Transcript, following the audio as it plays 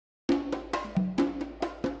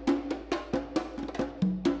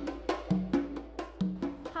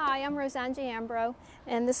Hi, I'm Roseanne Giambro,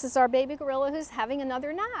 and this is our baby gorilla who's having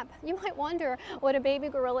another nap. You might wonder what a baby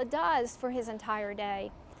gorilla does for his entire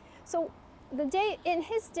day. So in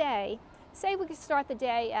his day, say we could start the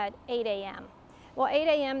day at 8 a.m. Well, 8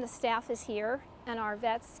 a.m. the staff is here and our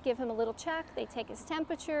vets give him a little check. They take his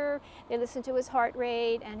temperature, they listen to his heart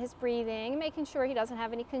rate and his breathing, making sure he doesn't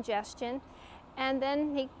have any congestion. And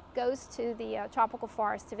then he goes to the tropical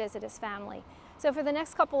forest to visit his family. So for the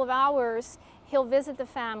next couple of hours, he'll visit the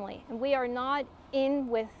family. And we are not in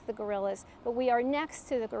with the gorillas, but we are next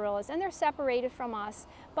to the gorillas. And they're separated from us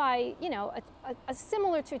by, you know, a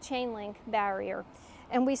similar to a chain link barrier.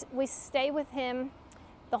 And we stay with him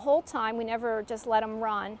the whole time. We never just let him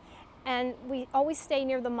run. And we always stay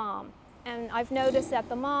near the mom. And I've noticed that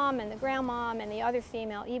the mom and the grandmom and the other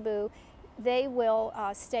female Ibu, they will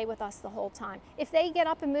stay with us the whole time. If they get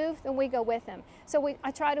up and move, then we go with them. So I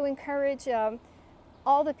try to encourage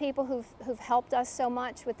all the people who've helped us so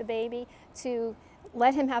much with the baby to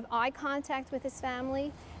let him have eye contact with his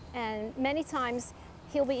family. And many times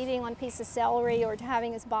he'll be eating on a piece of celery or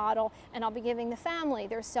having his bottle, and I'll be giving the family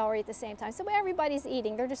their celery at the same time. So everybody's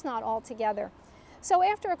eating, they're just not all together. So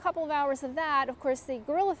after a couple of hours of that, of course, the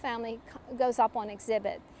gorilla family goes up on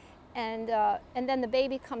exhibit. And then the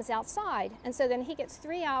baby comes outside. And so then he gets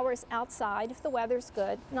 3 hours outside if the weather's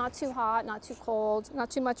good, not too hot, not too cold, not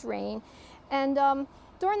too much rain. And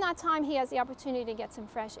during that time, he has the opportunity to get some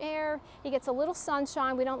fresh air. He gets a little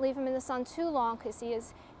sunshine. We don't leave him in the sun too long because he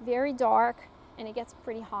is very dark and it gets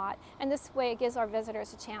pretty hot. And this way it gives our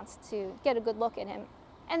visitors a chance to get a good look at him.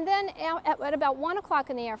 And then at about 1 o'clock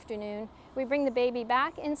in the afternoon, we bring the baby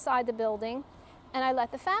back inside the building and I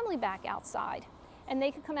let the family back outside. And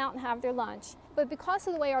they could come out and have their lunch. But because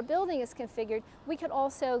of the way our building is configured, we could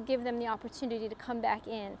also give them the opportunity to come back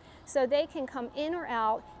in. So they can come in or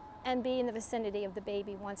out and be in the vicinity of the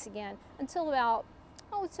baby once again until about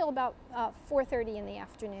 4:30 in the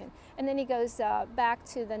afternoon. And then he goes back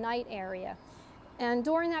to the night area. And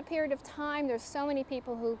during that period of time, there's so many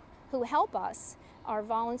people who help us, our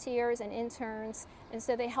volunteers and interns, and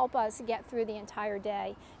so they help us get through the entire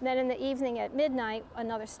day. And then in the evening at midnight,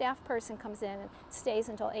 another staff person comes in and stays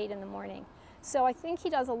until 8 in the morning. So I think he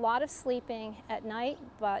does a lot of sleeping at night,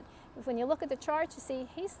 but when you look at the charts, you see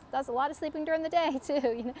he does a lot of sleeping during the day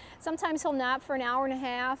too. You know, sometimes he'll nap for an hour and a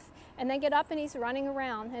half and then get up and he's running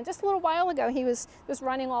around. And just a little while ago, he was just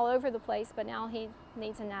running all over the place, but now he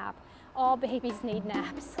needs a nap. All babies need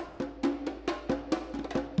naps.